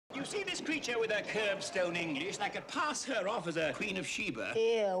You see this creature with her curbstone English? I could pass her off as a Queen of Sheba.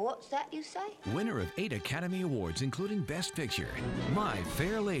 Yeah, what's that you say? Winner of 8 Academy Awards, including Best Picture, My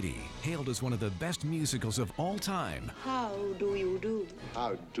Fair Lady, hailed as one of the best musicals of all time. How do you do?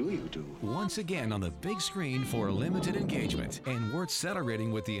 How do you do? Once again on the big screen for a limited engagement and worth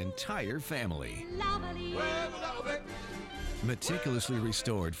celebrating with the entire family. Meticulously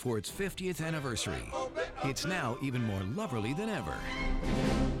restored for its 50th anniversary, it's now even more loverly than ever.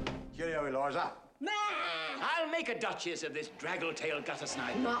 Cheerio, Eliza. I'll make a duchess of this draggle-tailed gutter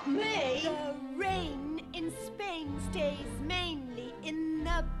snipe. Not me. The rain in Spain stays mainly in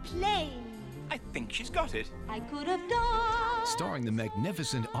the plain. I think she's got it. I could have done. Starring the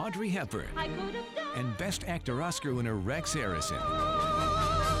magnificent Audrey Hepburn I could have done. and Best Actor Oscar winner Rex Harrison.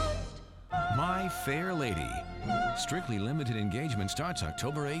 My Fair Lady. Strictly limited engagement starts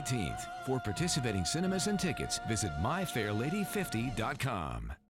October 18th. For participating cinemas and tickets, visit myfairlady50.com.